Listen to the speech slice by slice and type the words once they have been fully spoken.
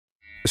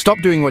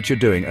Stop doing what you're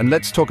doing and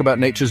let's talk about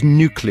nature's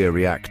nuclear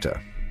reactor.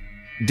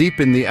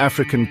 Deep in the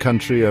African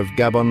country of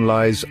Gabon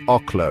lies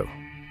Oklo,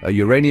 a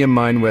uranium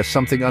mine where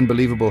something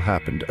unbelievable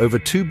happened. Over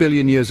 2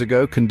 billion years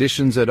ago,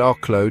 conditions at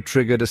Oklo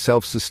triggered a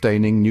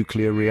self-sustaining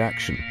nuclear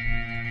reaction.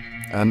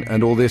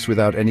 And all this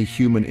without any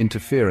human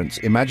interference.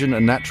 Imagine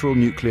a natural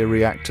nuclear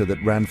reactor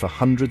that ran for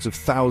hundreds of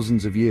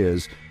thousands of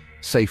years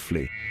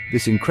safely.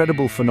 This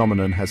incredible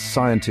phenomenon has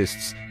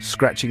scientists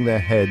scratching their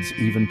heads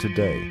even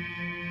today.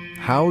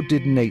 How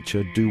did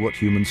nature do what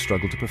humans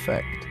struggle to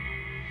perfect?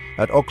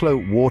 At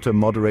Oklo, water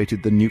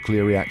moderated the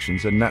nuclear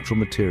reactions and natural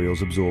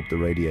materials absorbed the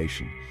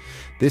radiation.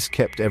 This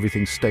kept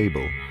everything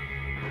stable.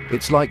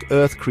 It's like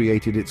Earth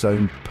created its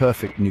own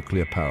perfect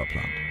nuclear power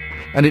plant.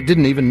 And it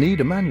didn't even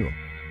need a manual.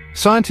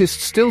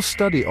 Scientists still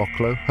study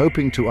Oklo,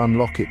 hoping to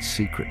unlock its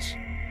secrets.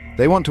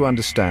 They want to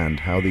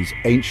understand how these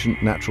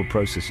ancient natural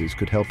processes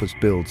could help us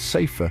build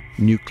safer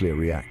nuclear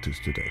reactors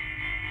today.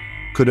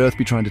 Could Earth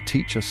be trying to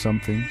teach us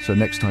something? So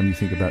next time you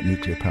think about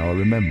nuclear power,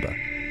 remember,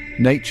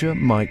 nature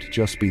might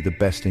just be the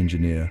best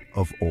engineer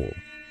of all.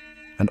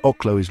 And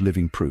Oklo is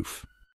living proof.